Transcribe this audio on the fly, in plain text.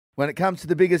When it comes to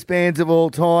the biggest bands of all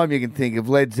time, you can think of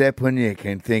Led Zeppelin, you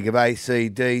can think of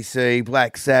AC/DC,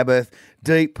 Black Sabbath,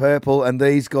 Deep Purple, and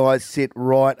these guys sit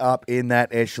right up in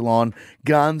that echelon.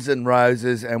 Guns N'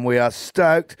 Roses, and we are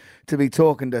stoked to be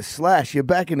talking to Slash. You're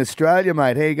back in Australia,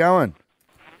 mate. How you going?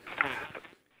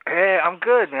 Hey, I'm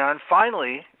good, man.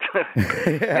 Finally,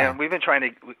 Yeah. man. We've been trying to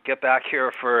get back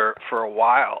here for a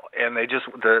while, and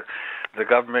the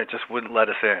government just wouldn't let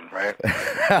us in, right?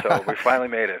 So we finally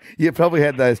made it. You probably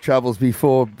had those troubles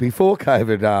before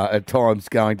COVID at times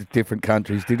going to different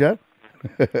countries, did you?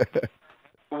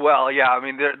 Well, yeah. I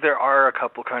mean, there are a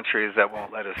couple countries that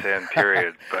won't let us in,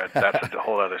 period. But that's a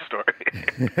whole other story.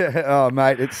 Oh,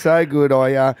 mate, it's so good.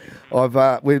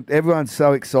 Everyone's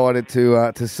so excited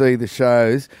to see the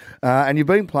shows, and you've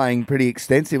been playing pretty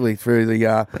extensively through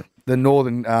the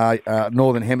northern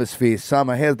hemisphere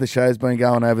summer. How's the shows been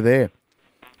going over there?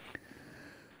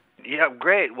 Yeah,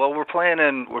 great. Well, we're playing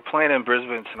in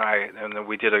Brisbane tonight, and then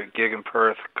we did a gig in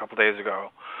Perth a couple days ago.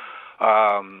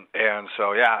 And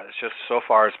so, yeah, it's just, so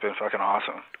far it's been fucking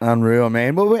awesome. Unreal,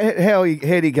 man. Well, how do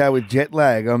you go with jet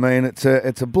lag? I mean, it's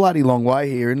a bloody long way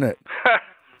here, isn't it?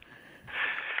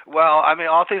 Well, I mean,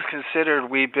 all things considered,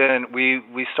 we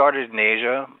started in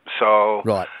Asia, so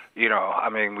Right. you know, I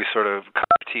mean, we sort of cut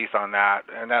our teeth on that,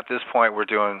 and at this point, we're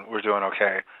doing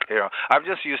okay. You know, I'm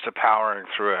just used to powering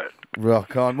through it.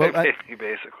 Rock on. Well,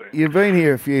 Basically. you've been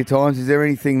here a few times. Is there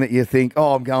anything that you think,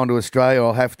 oh, I'm going to Australia,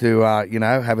 I'll have to,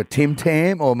 have a Tim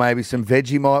Tam or maybe some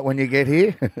Vegemite when you get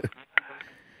here?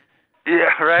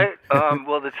 Yeah, right.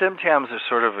 Well, the Tim Tams are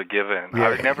sort of a given.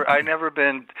 Yeah. I've never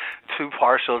been too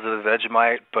partial to the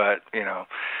Vegemite, but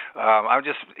I'm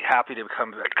just happy to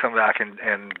come back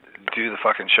and do the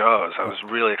fucking shows. I was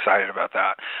really excited about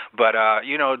that. But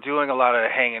doing a lot of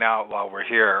hanging out while we're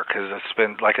here, because it's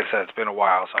been, like I said, it's been a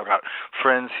while. So I've got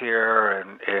friends here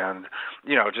and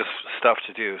just stuff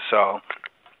to do. So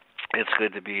it's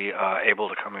good to be able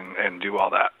to come in and do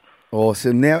all that.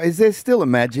 Awesome. Now, is there still a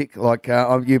magic? Like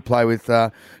you play with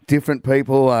different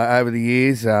people over the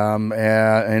years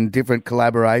and different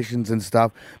collaborations and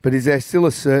stuff, but is there still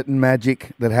a certain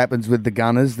magic that happens with the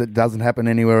Gunners that doesn't happen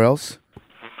anywhere else?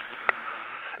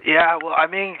 Yeah, well, I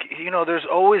mean, there's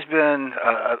always been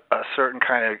a certain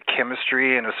kind of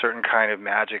chemistry and a certain kind of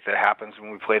magic that happens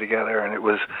when we play together, and it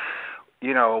was,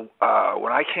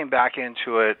 when I came back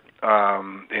into it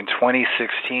in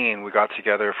 2016, we got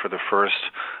together for the first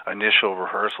initial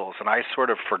rehearsals, and I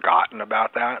sort of forgotten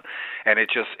about that, and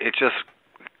it just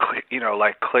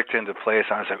clicked into place.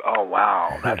 And I was like, oh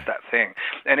wow, that's that thing,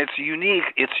 and it's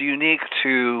unique. It's unique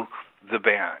to the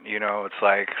band.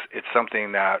 It's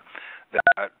something that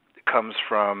comes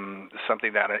from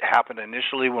something that happened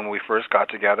initially when we first got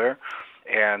together.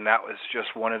 And that was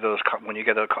just one of those, when you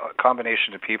get a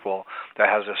combination of people that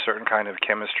has a certain kind of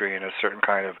chemistry and a certain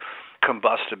kind of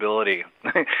combustibility,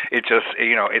 it just,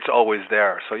 it's always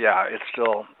there. So yeah, it's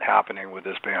still happening with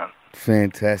this band.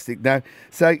 Fantastic. Now,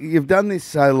 so you've done this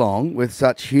so long with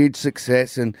such huge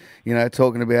success and,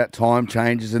 talking about time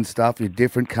changes and stuff in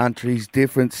different countries,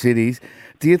 different cities.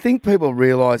 Do you think people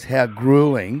realise how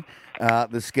grueling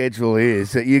the schedule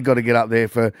is, that you've got to get up there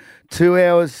for 2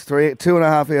 hours,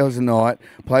 2.5 hours a night,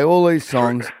 play all these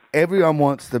songs? Everyone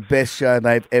wants the best show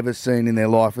they've ever seen in their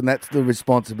life, and that's the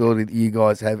responsibility that you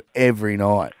guys have every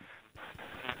night.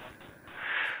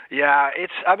 Yeah,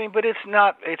 but it's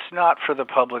not for the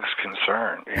public's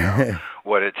concern,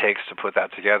 what it takes to put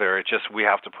that together. It's just, we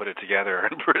have to put it together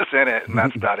and present it, and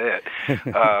that's about it.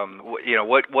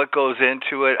 What goes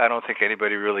into it, I don't think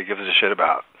anybody really gives a shit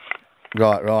about.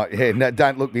 Right. Yeah, no,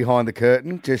 don't look behind the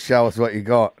curtain. Just show us what you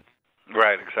got.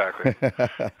 Right, exactly.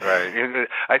 Right.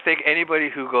 I think anybody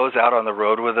who goes out on the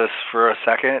road with us for a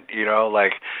second,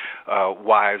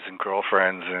 wives and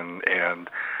girlfriends and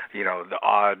the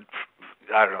odd,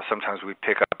 I don't know, sometimes we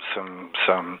pick up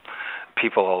some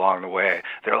people along the way.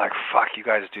 They're like, fuck, you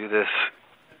guys do this,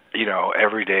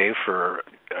 every day for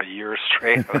a year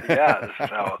straight. Like, yeah, this is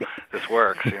how this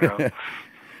works,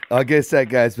 I guess that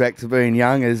goes back to being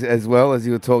young as well, as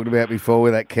you were talking about before,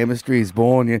 where that chemistry is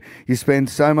born. You spend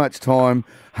so much time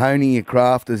honing your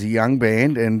craft as a young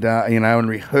band and, and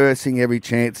rehearsing every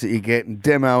chance that you get and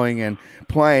demoing and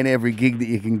playing every gig that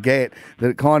you can get,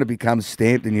 that it kind of becomes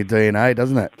stamped in your DNA,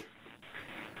 doesn't it?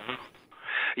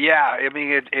 Yeah, I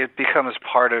mean, it becomes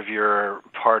part of your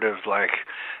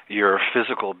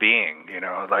physical being,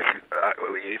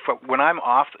 when I'm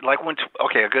off,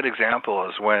 a good example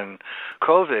is when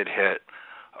COVID hit,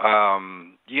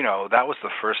 that was the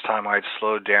first time I'd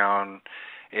slowed down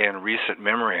in recent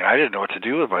memory, and I didn't know what to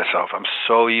do with myself. I'm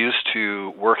so used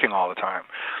to working all the time,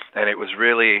 and it was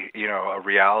really, a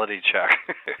reality check.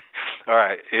 All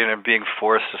right, and being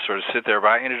forced to sort of sit there, but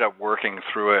I ended up working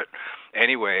through it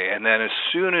anyway. And then as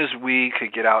soon as we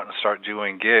could get out and start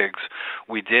doing gigs,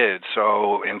 we did.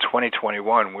 So in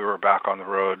 2021, we were back on the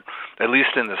road, at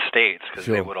least in the States, because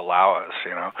Sure. they would allow us,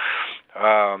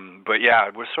 But yeah,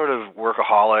 we're sort of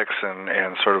workaholics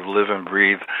and sort of live and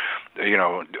breathe,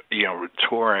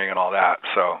 touring and all that.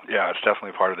 So yeah, it's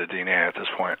definitely part of the DNA at this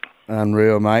point.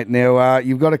 Unreal, mate. Now,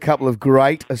 you've got a couple of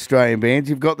great Australian bands.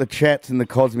 You've got the Chats and the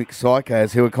Cosmic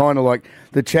Psychos, who are kind of like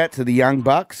the Chats of the Young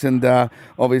Bucks, and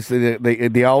obviously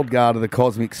the old guard of the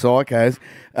Cosmic Psychos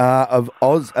of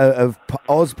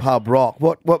Oz Pub Rock.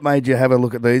 What made you have a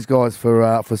look at these guys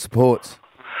for supports?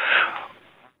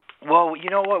 Well, you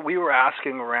know what? We were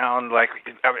asking around,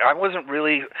 I wasn't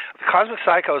really... The Cosmic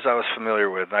Psychos I was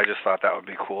familiar with, and I just thought that would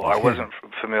be cool. I wasn't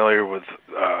familiar with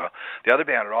the other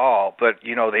band at all, but,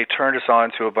 they turned us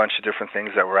on to a bunch of different things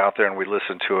that were out there, and we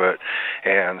listened to it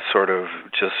and sort of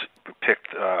just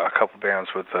picked a couple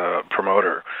bands with the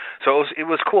promoter. So it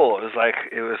was cool. It was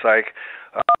like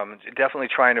definitely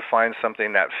trying to find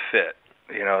something that fit,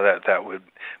 that would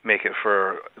make it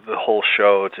for the whole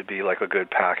show to be like a good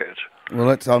package. Well,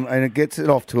 and it gets it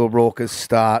off to a raucous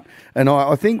start, and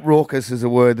I think raucous is a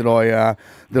word that I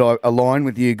align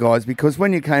with you guys, because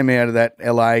when you came out of that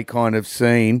LA kind of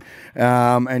scene,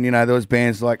 and there was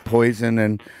bands like Poison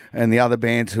and the other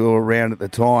bands who were around at the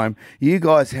time, you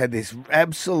guys had this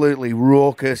absolutely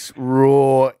raucous,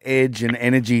 raw edge and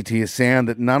energy to your sound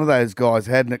that none of those guys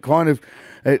had, and it kind of.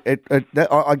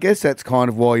 I guess that's kind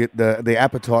of why the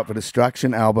Appetite for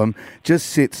Destruction album just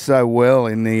sits so well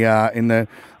in the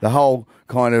whole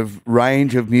kind of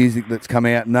range of music that's come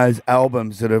out in those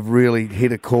albums that have really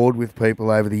hit a chord with people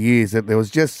over the years. That there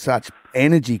was just such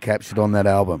energy captured on that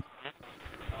album.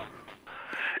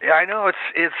 Yeah, I know.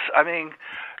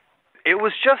 It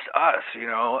was just us,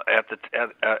 at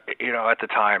the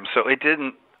time. So it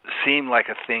didn't seem like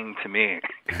a thing to me.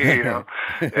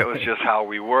 It was just how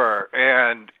we were,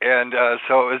 and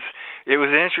so it was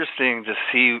interesting to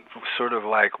see sort of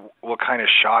like what kind of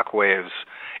shock waves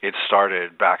it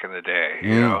started back in the day.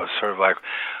 Sort of like,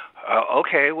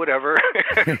 okay, whatever.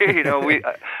 We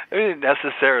didn't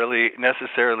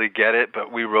necessarily get it,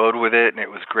 but we rode with it, and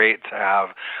it was great to have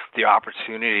the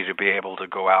opportunity to be able to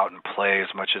go out and play as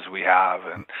much as we have.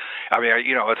 And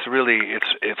it's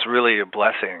really a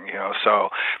blessing. So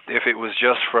if it was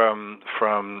just from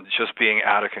just being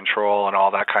out of control and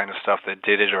all that kind of stuff that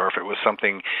did it, or if it was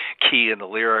something key in the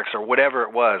lyrics or whatever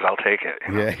it was, I'll take it.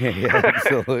 Yeah,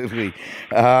 absolutely.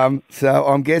 So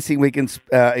I'm guessing we can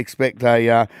expect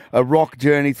a rock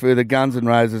journey through the Guns N'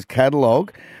 Roses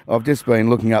catalogue. I've just been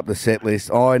looking up the set list.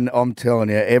 I'm telling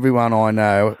you, everyone I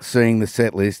know seeing the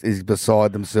set list is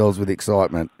beside themselves with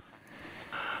excitement.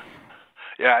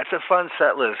 Yeah, it's a fun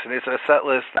set list, and it's a set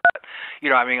list that,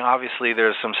 obviously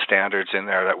there's some standards in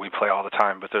there that we play all the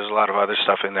time, but there's a lot of other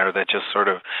stuff in there that just sort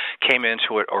of came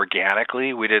into it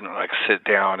organically. We didn't sit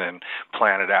down and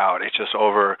plan it out. It's just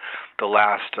over the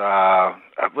last,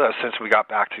 since we got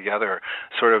back together,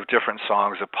 sort of different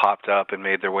songs have popped up and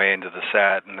made their way into the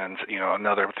set, and then,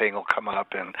 another thing will come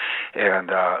up, and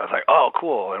I was like, oh,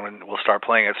 cool, and we'll start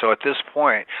playing it. So at this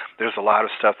point, there's a lot of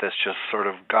stuff that's just sort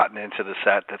of gotten into the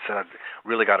set that's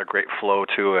really got a great flow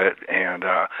to it, and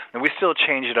we still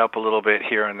change it up a little bit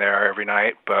here and there every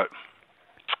night, but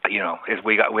we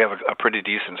have a pretty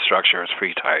decent structure. It's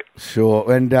pretty tight.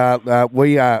 Sure, and I'm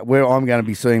going to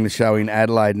be seeing the show in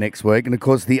Adelaide next week, and of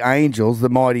course the Angels, the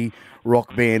mighty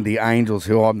rock band, the Angels,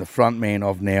 who I'm the front man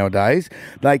of nowadays,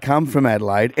 they come from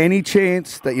Adelaide. Any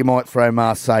chance that you might throw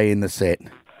Marseille in the set?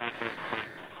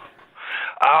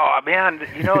 Oh man,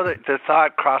 the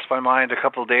thought crossed my mind a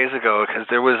couple of days ago, because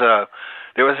there's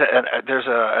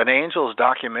an Angels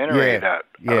documentary that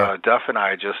Duff and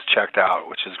I just checked out,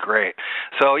 which is great.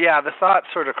 So yeah, the thought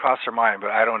sort of crossed our mind, but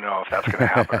I don't know if that's going to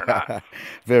happen or not.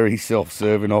 Very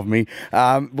self-serving of me.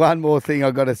 One more thing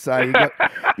I've got to say: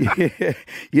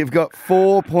 you've got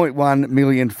 4.1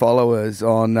 million followers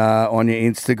on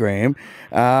your Instagram,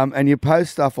 and you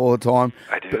post stuff all the time.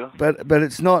 I do, but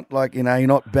it's not like you're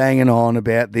not banging on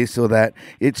about this or that.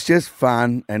 It's just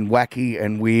fun and wacky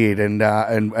and weird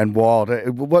and wild.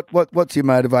 What's your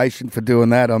motivation for doing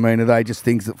that? I mean, are they just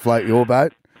things that float your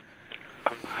boat?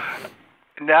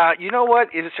 Now, you know what?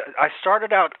 I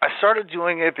started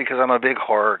doing it because I'm a big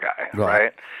horror guy,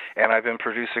 right? And I've been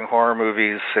producing horror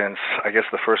movies since, I guess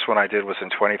the first one I did was in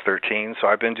 2013, so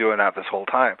I've been doing that this whole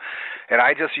time. And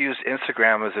I just used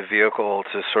Instagram as a vehicle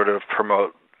to sort of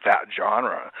promote that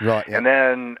genre. Right. Yeah. And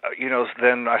then,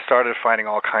 then I started finding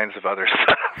all kinds of other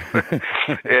stuff.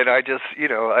 And I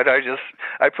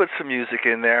put some music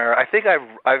in there. I think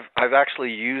I've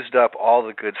actually used up all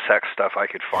the good sex stuff I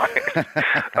could find.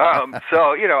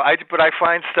 But I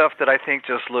find stuff that I think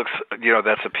just looks,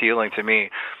 that's appealing to me.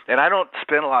 And I don't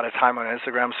spend a lot of time on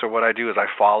Instagram, so what I do is I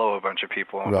follow a bunch of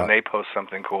people, and when they post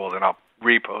something cool, then I'll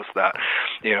repost that,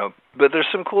 But there's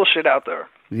some cool shit out there.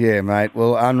 Yeah, mate.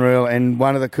 Well, unreal. And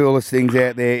one of the coolest things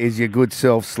out there is your good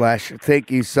self, Slash.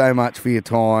 Thank you so much for your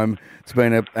time. It's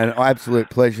been an absolute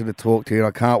pleasure to talk to you.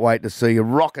 I can't wait to see you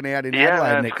rocking out in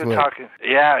Adelaide next week.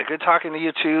 Good talking to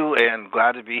you too, and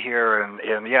glad to be here. And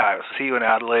I'll see you in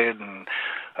Adelaide, and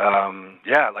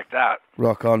like that.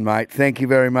 Rock on, mate. Thank you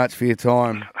very much for your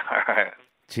time. All right.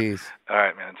 Cheers. All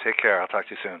right, man. Take care. I'll talk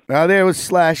to you soon. Now, there was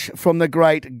Slash from the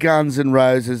great Guns N'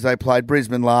 Roses. They played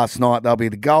Brisbane last night. They'll be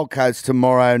at the Gold Coast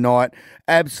tomorrow night.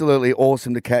 Absolutely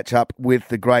awesome to catch up with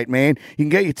the great man. You can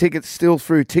get your tickets still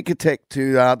through Ticketek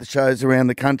to the shows around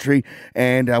the country.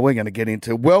 And we're going to get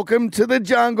into Welcome to the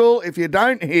Jungle. If you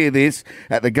don't hear this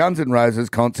at the Guns N' Roses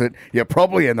concert, you're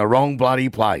probably in the wrong bloody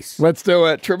place. Let's do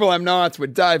it. Triple M Nights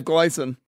with Dave Gleason.